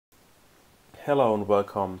Hello and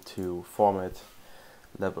welcome to format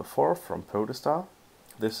level 4 from Protostar.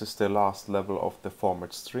 This is the last level of the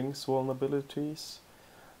format strings vulnerabilities.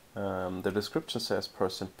 The description says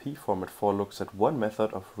 %p format4 looks at one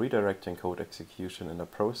method of redirecting code execution in a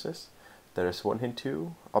process. There is one hint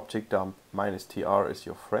too. Object dump -tr is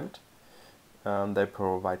your friend. They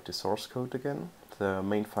provide the source code again. The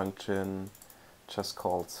main function just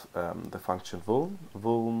calls the function vuln.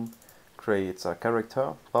 Vuln creates a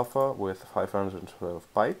character buffer with 512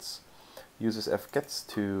 bytes, uses fgets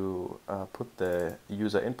to put the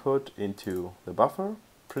user input into the buffer,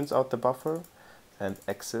 prints out the buffer, and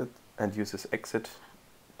uses exit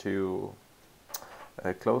to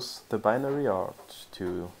close the binary or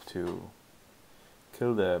to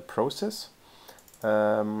kill the process.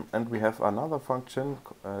 And we have another function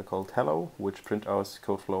called hello, which print out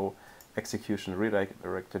code flow execution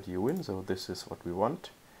redirected you in. So this is what we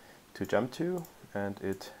want to jump to, and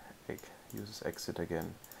it uses exit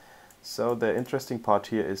again. So the interesting part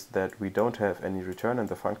here is that we don't have any return in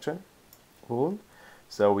the function vuln,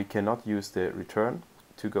 so we cannot use the return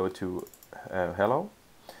to go to hello,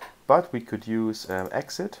 but we could use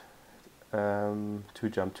exit to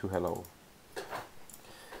jump to hello.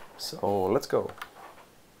 So let's go.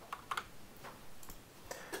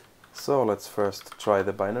 So let's first try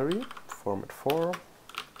the binary format4.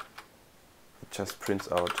 It just prints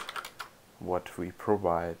out what we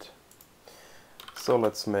provide. So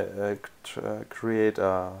let's create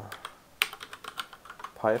a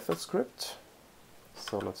Python script.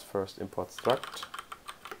 So let's first import struct.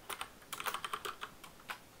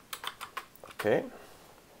 Okay.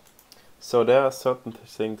 So there are certain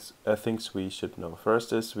things we should know.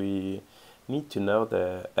 First is we need to know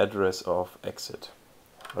the address of exit.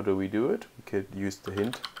 How do we do it? We could use the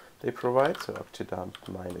hint they provide. So object dump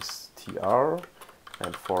 -tr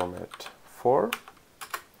and format4.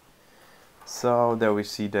 So there we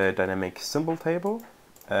see the dynamic symbol table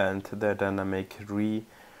and the dynamic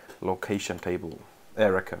relocation table,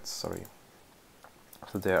 records, sorry.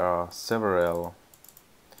 So there are several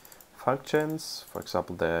functions, for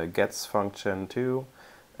example the gets function too,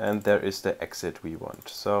 and there is the exit we want.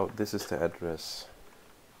 So this is the address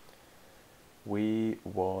we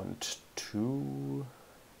want to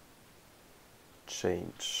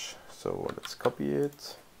change. So let's copy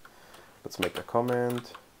it, let's make a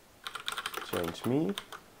comment, change me.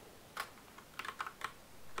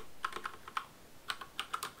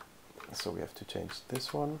 So we have to change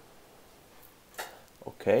this one.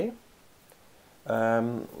 Okay.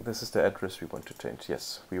 This is the address we want to change.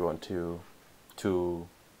 Yes, we want to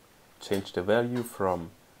change the value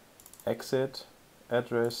from exit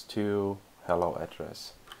address to hello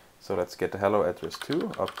address. So let's get the hello address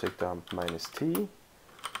too. Object dump -t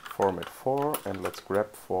format4, and let's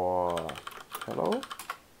grab for hello.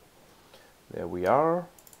 There we are.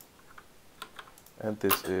 And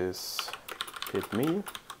this is hit me.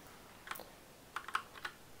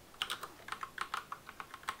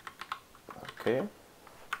 Okay.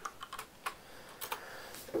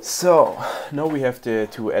 So now we have the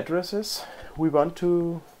two addresses we want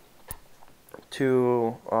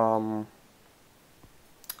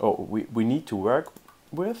we need to work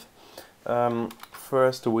with.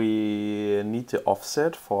 First we need to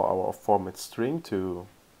offset for our format string to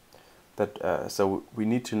that. So we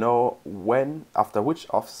need to know after which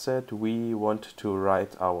offset we want to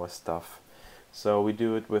write our stuff. So we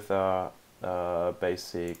do it with a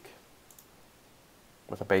basic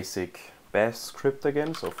bash script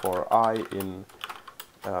again. So for I in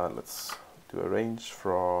let's do a range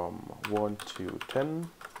from 1 to 10.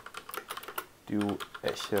 Do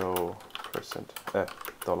echo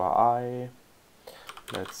 $i.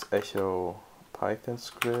 Let's echo Python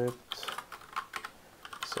script.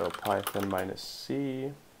 So Python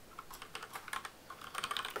 -c,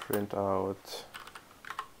 print out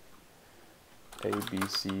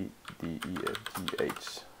abcdefgh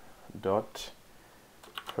dot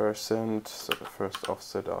 %. So the first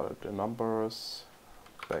offset are the numbers,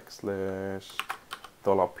 backslash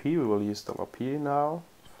 $p. We will use $p now.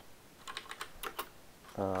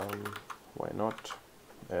 Why not?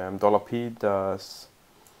 $p does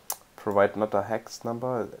provide not a hex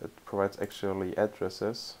number, it provides actually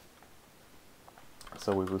addresses.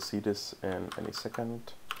 So we will see this in any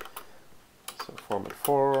second. So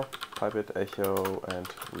format4, type it echo, and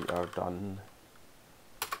we are done.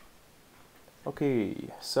 Okay,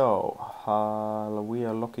 so we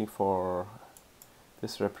are looking for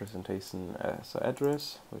this representation as an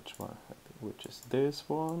address, which is this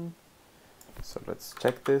one. So let's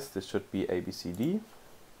check this. This should be ABCD.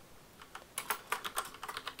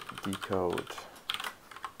 Decode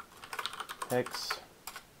hex,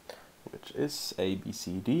 which which is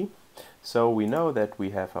ABCD. So we know that we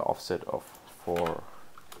have an offset of 4.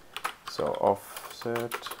 So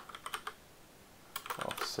offset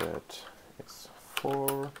is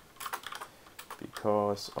 4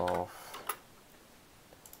 because of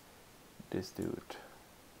this dude.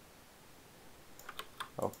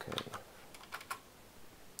 Okay.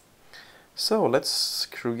 So let's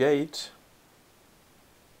create.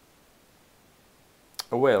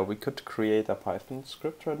 Well, we could create a Python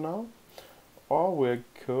script right now, or we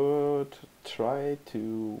could try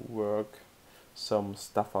to work some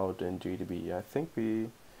stuff out in GDB. I think we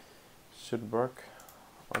should work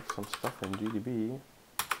out some stuff in GDB.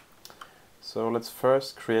 So let's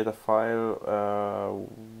first create a file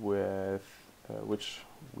with which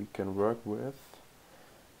we can work with.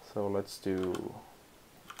 So let's do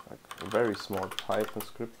like a very small Python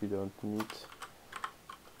script. We don't need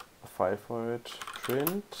a file for it.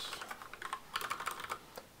 Print.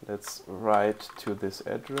 Let's write to this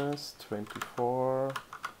address 24.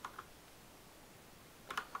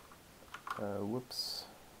 Whoops.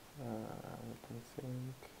 Let me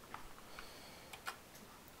think.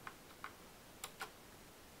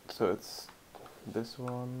 So it's this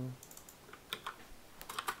one.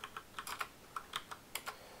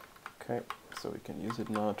 Okay, so we can use it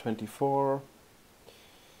now. 24,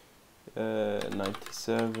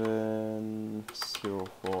 97,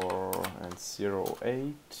 04, and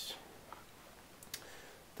 08.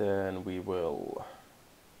 Then we will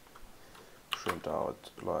print out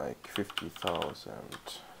like 50,000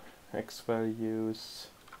 X values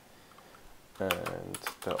and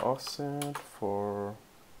the offset for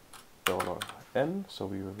 $n. So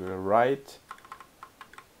we will write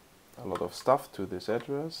a lot of stuff to this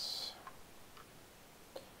address.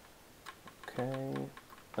 Okay,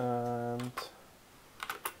 and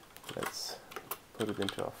let's put it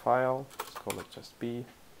into a file. Let's call it just B.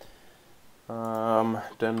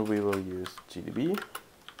 Then we will use GDB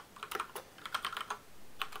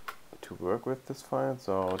to work with this file.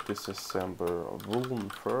 So disassemble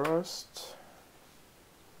vuln first.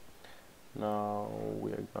 Now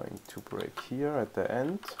we are going to break here at the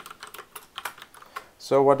end.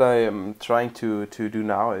 So what I am trying to do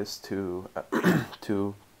now is to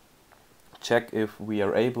to check if we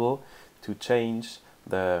are able to change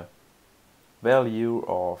the value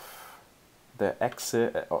of the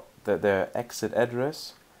exit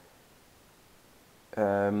address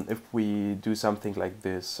if we do something like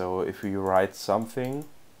this. So if we write something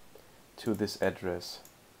to this address,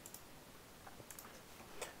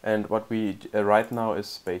 and what we write now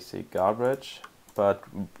is basic garbage, but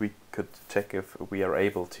we could check if we are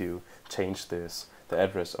able to change the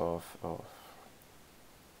address of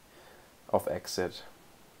exit.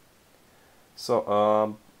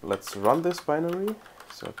 So let's run this binary.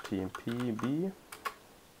 So tmp-b.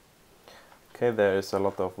 Okay, there is a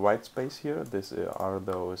lot of white space here. These are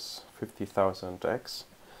those 50,000 X.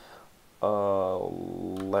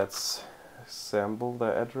 Let's sample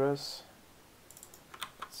the address.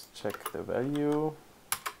 Let's check the value,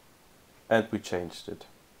 and we changed it.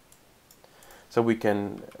 So we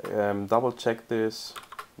can double check this.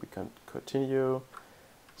 We can continue.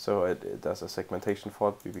 So it does a segmentation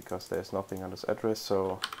fault because there's nothing on this address.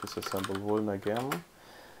 So disassemble vuln again,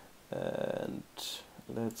 and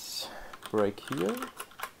let's break here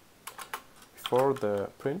before the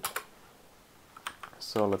print.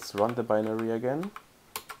 So let's run the binary again.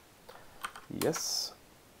 Yes.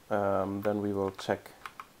 Then we will check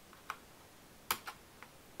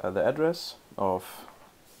the address of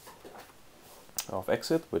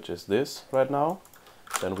exit, which is this right now.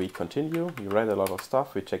 Then we continue, we write a lot of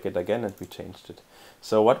stuff, we check it again, and we changed it.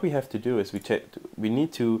 So what we have to do is we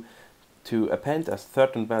need to append a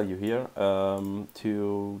certain value here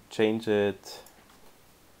to change it,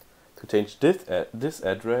 this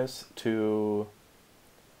address to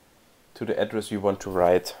the address you want to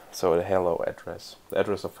write. So the hello address, the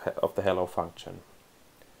address of the hello function.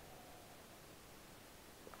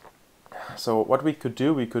 So what we could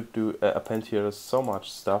do append here so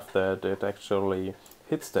much stuff that it actually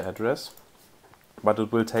hits the address, but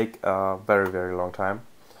it will take a very, very long time,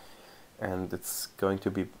 and it's going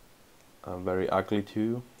to be very ugly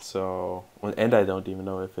too. So, and I don't even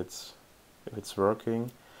know if it's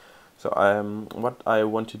working. So what I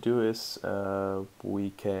want to do is we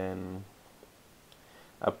can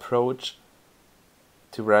approach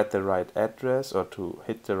to write the right address, or to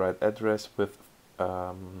hit the right address with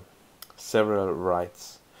several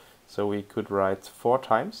writes. So we could write 4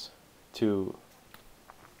 times to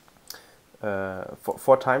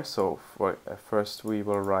four times. So for first we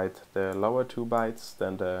will write the lower 2 bytes,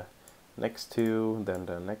 then the next 2, then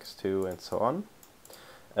the next 2, and so on.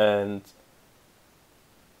 And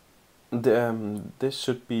This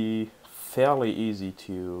should be fairly easy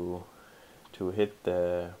to hit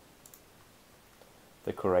the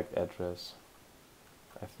correct address,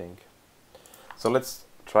 I think. So let's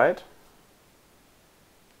try it.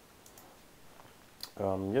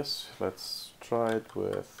 Yes, let's try it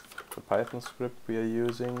with the Python script we are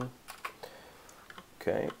using.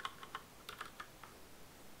 Okay.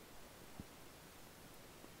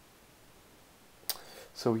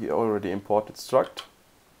 So we already imported struct.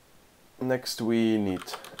 Next we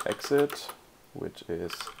need exit, which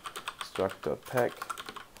is struct.pack,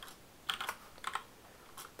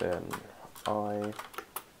 then I,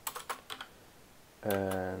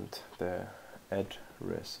 and the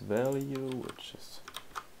address value, which is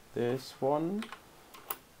this one.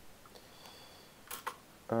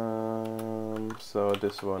 So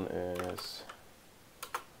this one is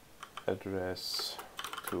address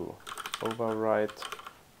to overwrite.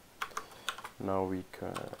 Now we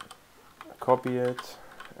can copy it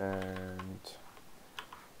and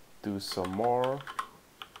do some more,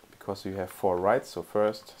 because we have 4 writes, so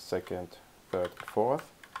first, second, third, and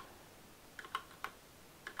fourth.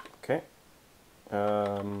 Okay.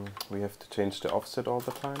 We have to change the offset all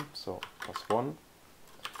the time, so +1,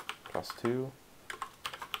 +2,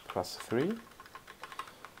 +3.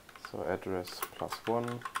 So address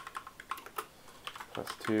 +1,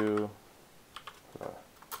 +2,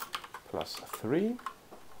 +3.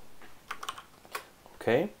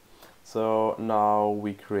 Okay, so now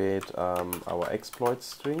we create our exploit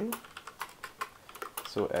string.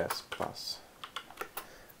 So s plus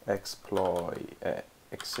exploit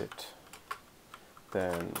exit,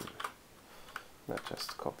 then let's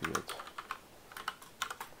just copy it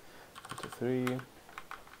into 3.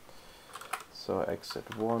 So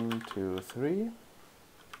exit 1, 2, 3.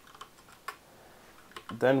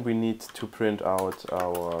 Then we need to print out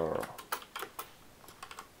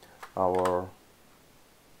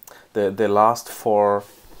the last four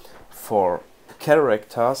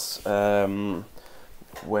characters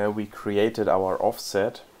where we created our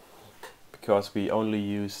offset, because we only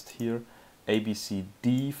used here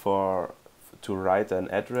ABCD to write an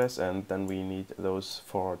address, and then we need those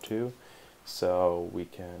 4 too. So we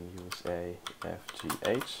can use A, F, G,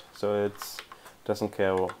 H. So it doesn't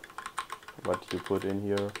care what you put in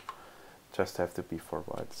here, just have to be 4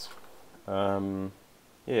 bytes.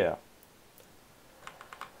 Yeah.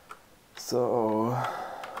 So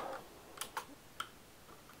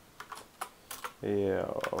yeah,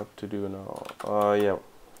 what to do now? Yeah.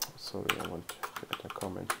 Sorry, I want to get a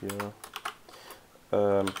comment here.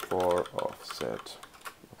 For offset.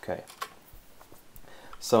 Okay.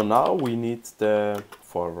 So now we need the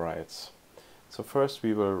 4 writes. So first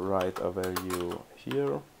we will write a value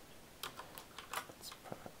here. Let's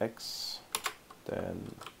put x,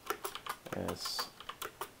 then s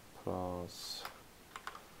plus,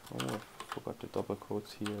 oh, I forgot the double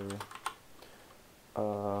quotes here.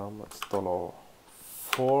 Let's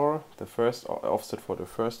 $4, the first offset for the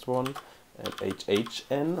first one, and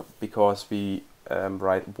HHN, because we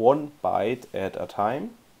write 1 byte at a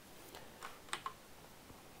time.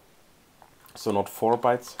 So not 4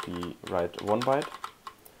 bytes, we write 1 byte.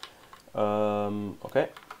 Okay,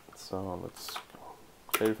 so let's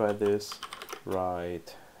clarify this.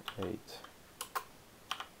 Write 8-bit,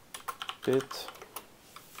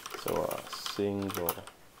 so a single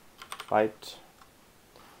byte.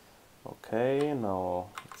 Okay, now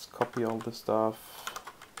let's copy all the stuff.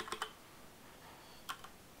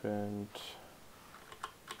 Print,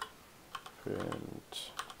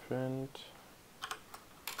 print, print.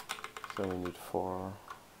 So we need 4.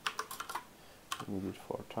 We need it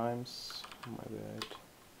 4 times. My bad.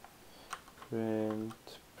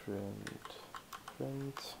 Print, print,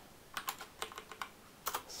 print.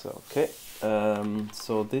 So okay.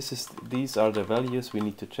 So these are the values we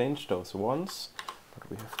need to change, those ones. But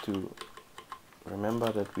we have to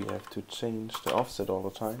remember that we have to change the offset all the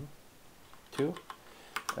time too.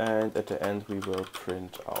 And at the end we will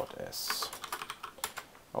print out S.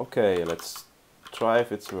 Okay, let's try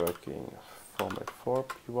if it's working. Format4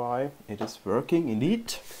 py. It is working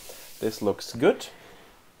indeed. This looks good.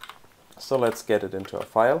 So let's get it into a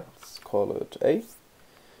file. Let's call it A.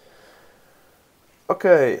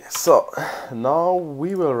 Okay, so now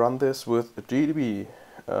we will run this with GDB.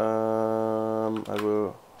 I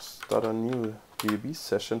will start a new GDB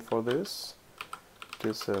session for this.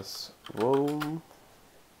 This is volume.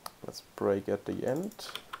 Let's break at the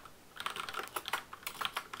end.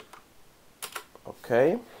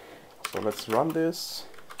 Okay, so let's run this.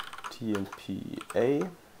 TMP A.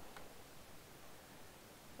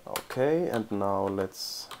 Okay, and now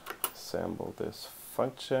let's assemble this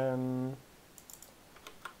function.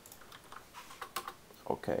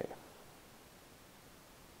 Okay.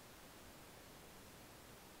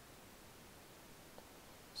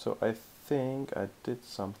 So I think I did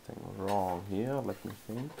something wrong here. Let me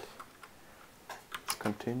think. Let's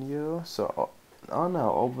continue. So, oh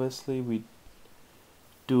no, obviously we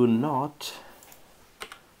do not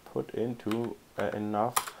put into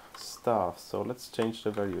enough stuff. So let's change the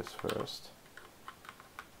values first.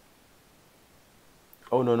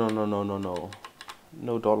 Oh no, no, no, no, no, no.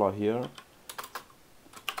 No dollar here.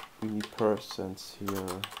 We need percents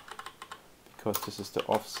here. Because this is the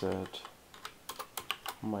offset.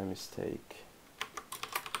 My mistake.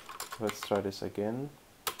 Let's try this again.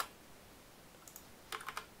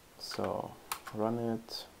 So run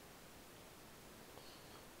it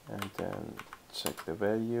and then check the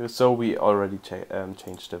value. So we already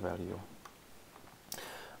changed the value.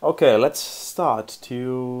 Okay, let's start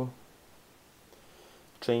to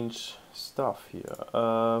change stuff here.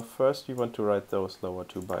 First we want to write those lower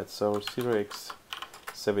 2 bytes. So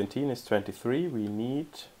 0x17 is 23. We need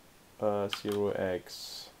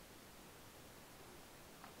 0x.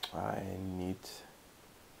 I need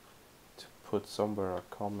to put somewhere a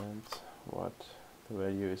comment what the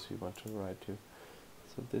value is we want to write to.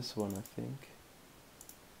 So this one, I think.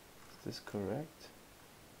 Is this correct?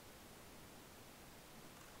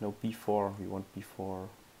 No, before. We want before.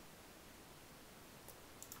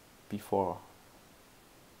 Before.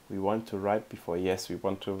 We want to write before. Yes, we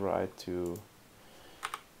want to write to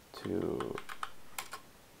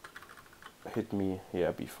hit me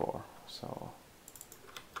here before. So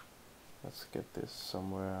let's get this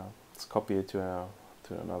somewhere. Let's copy it to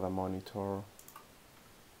another monitor.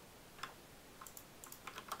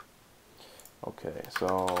 Okay,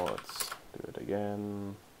 so let's do it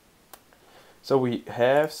again. So we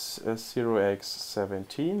have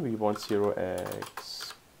 0x17. We want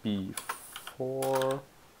 0x before.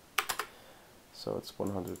 So it's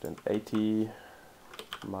 180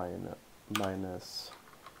 minus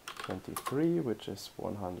 23, which is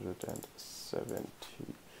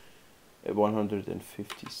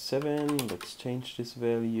 157. Let's change this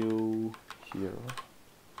value here.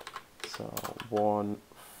 So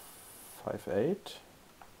 158.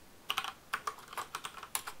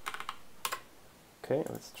 Okay,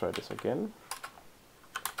 let's try this again.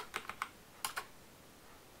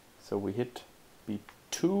 So we hit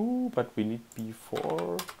B2, but we need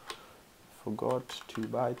B4. Forgot 2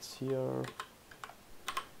 bytes here.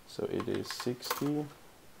 So it is 60.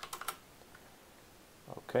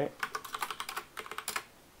 Okay.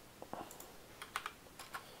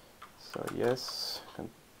 So yes.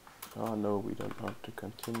 Oh no, we don't want to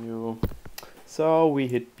continue. So we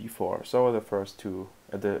hit B4. So the first two,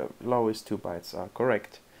 the lowest 2 bytes are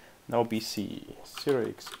correct. Now BC,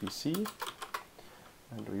 0x BC,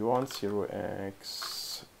 and we want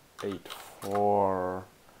 0x84.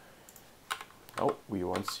 Oh, we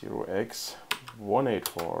want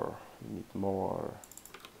 0x184. We need more.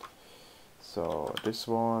 So this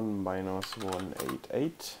one minus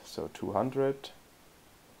 188, so 200.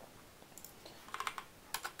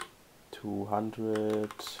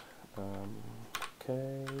 200.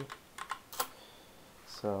 Okay.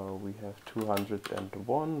 So we have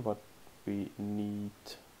 201, but we need,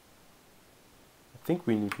 I think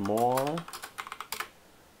we need more,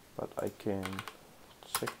 but I can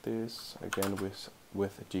check this again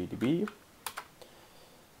with GDB.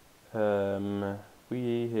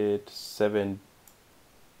 We hit 7D,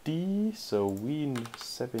 so we need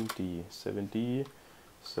 7D,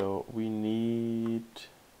 so we need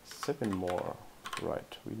 7 more.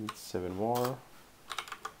 Right, we need 7 more.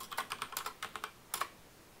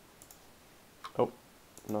 Oh,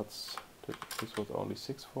 not this was only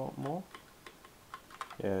 6 more.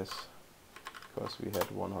 Yes, because we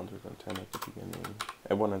had 110 at the beginning.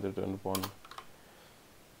 101.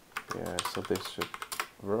 Yeah, so this should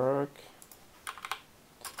work.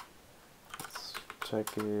 Let's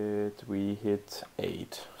check it. We hit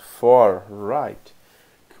 8. 4. Right.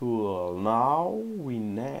 Cool. Now we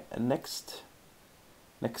next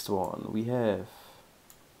one we have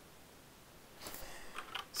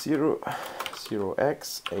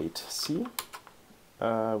 0x8c.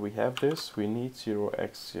 We have this. We need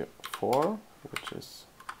 0x4, which is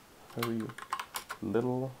very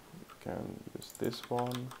little. We can use this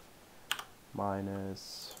one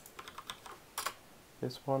minus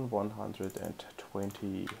this one,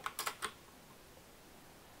 120.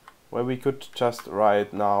 Well, we could just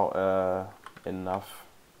write now enough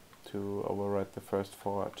to overwrite the first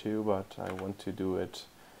 4 too, but I want to do it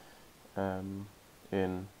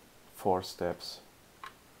in 4 steps.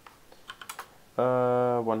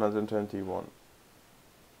 121.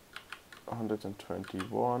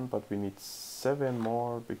 121, but we need 7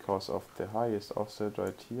 more because of the highest offset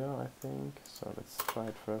right here, I think. So let's try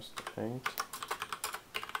it first. 8.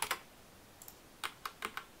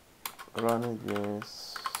 Run it,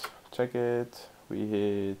 yes. Check it. We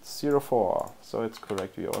hit 0.4, so it's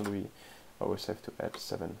correct. We always have to add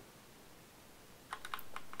 7.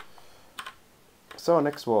 So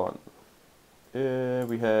next one.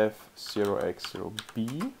 We have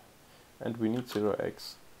 0x0b, and we need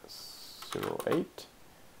 0x08.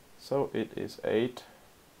 So it is 8.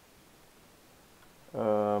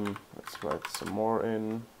 Let's write some more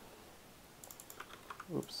in.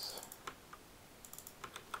 Oops.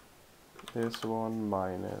 This one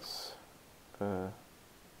minus 8.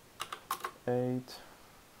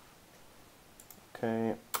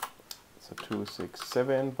 Okay, so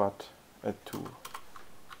 267, but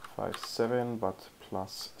 257, but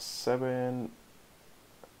plus 7.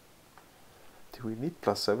 Do we need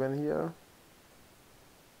plus 7 here?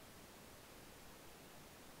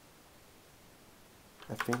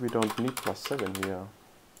 I think we don't need plus 7 here.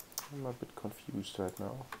 I'm a bit confused right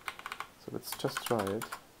now. So let's just try it.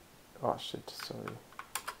 Oh shit, sorry.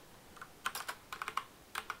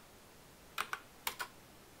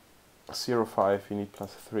 Zero 5, we need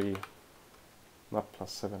plus 3, not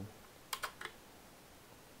plus 7.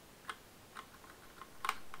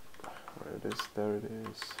 Where it is, there it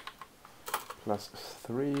is. Plus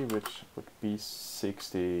 3, which would be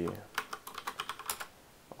 60.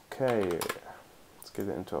 Okay, let's get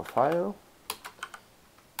it into a file.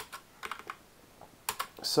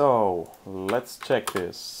 So let's check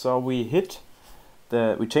this. So we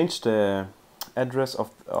changed the address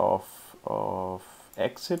of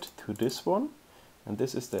exit to this one, and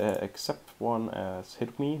this is the accept one as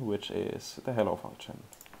hit me, which is the hello function.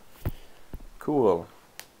 Cool.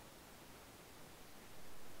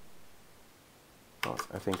 Oh,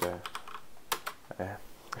 I think I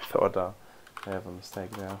thought I have a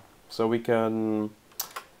mistake there. So we can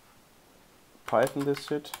Python this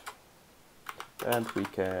shit, and we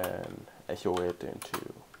can echo it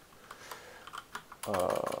into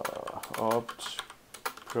opt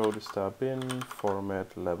Protostar bin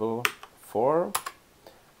format level 4,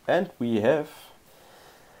 and we hit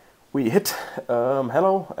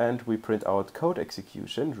hello, and we print out code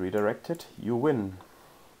execution redirected, you win.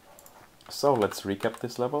 So let's recap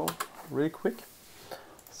this level really quick.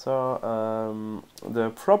 So the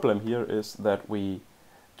problem here is that we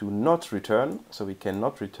do not return, so we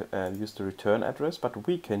cannot use the return address, but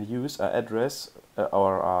we can use an address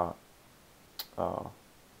or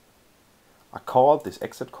a call, this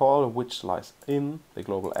exit call, which lies in the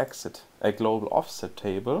global offset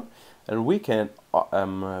table, and we can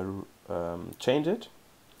change it,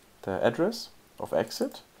 the address of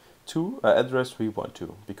exit, to an address we want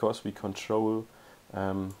to, because we control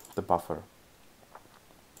the buffer.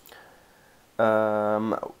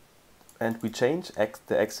 And we change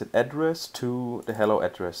the exit address to the hello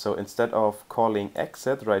address. So instead of calling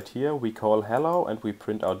exit right here, we call hello, and we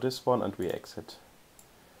print out this one, and we exit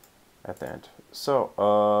at the end. So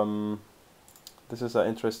this is an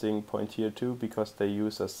interesting point here too, because they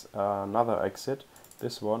use another exit,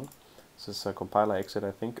 this one. This is a compiler exit,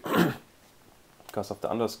 I think, because of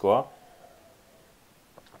the underscore.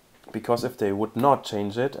 Because if they would not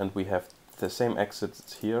change it, and we have the same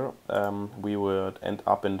exits here, we would end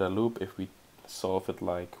up in the loop if we solve it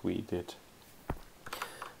like we did.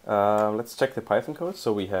 Let's check the Python code.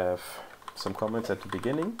 So we have some comments at the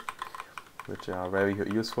beginning, which are very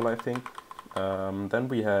useful, I think. Then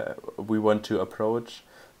we want to approach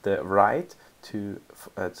the write to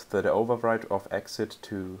the overwrite of exit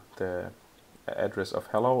to the address of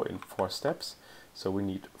hello in 4 steps. So we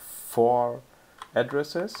need 4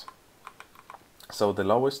 addresses. So the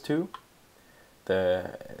lowest 2,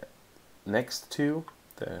 the next 2,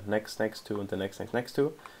 the next 2, and the next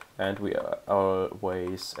 2, and we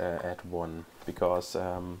always add 1, because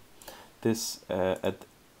this at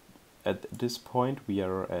this point we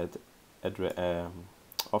are at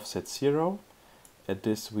offset 0. At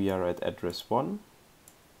this we are at address 1.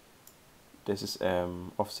 This is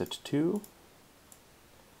offset 2,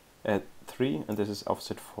 at 3, and this is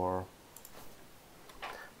offset 4.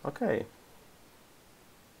 Okay.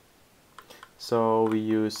 So we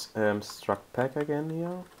use struct pack again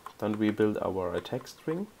here. Then we build our text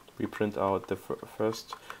string. We print out the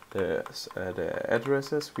first the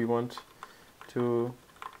addresses we want to,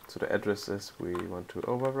 the addresses we want to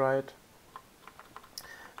overwrite.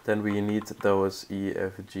 Then we need those E,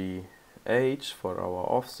 F, G, H for our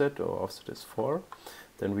offset. Our offset is 4.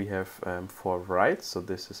 Then we have 4 writes. So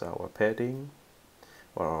this is our padding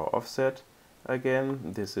or our offset.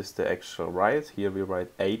 again. This is the actual write. Here we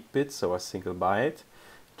write 8 bits, so a single byte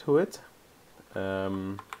to it.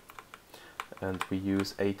 And we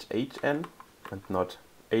use HHN and not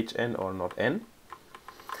HN or not N.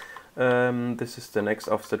 This is the next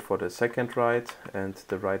offset for the second write, and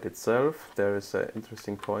the write itself. There is an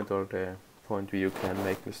interesting point, or the point where you can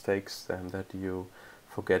make mistakes, that you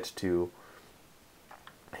forget to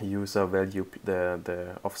use a value,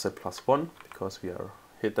 the offset +1, because we are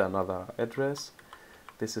hit another address.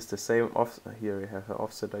 This is the same offset. Here we have an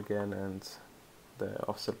offset again and the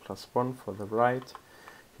offset +1 for the write.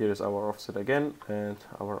 Here is our offset again and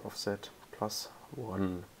our offset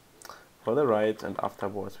 +1 for the write, and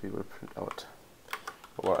afterwards we will print out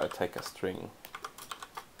or attack a string.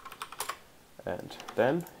 And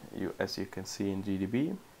then, as you can see in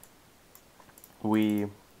GDB, we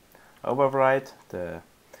overwrite the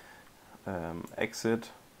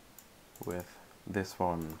exit with this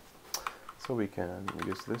one. So we can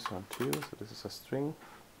use this one too. So this is a string.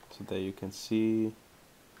 So there you can see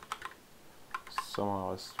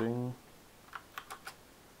somehow a string.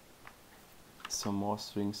 Some more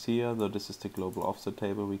strings here. So this is the global offset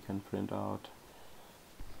table we can print out.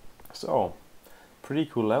 So pretty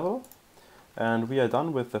cool level. And we are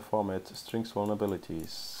done with the format strings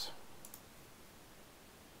vulnerabilities.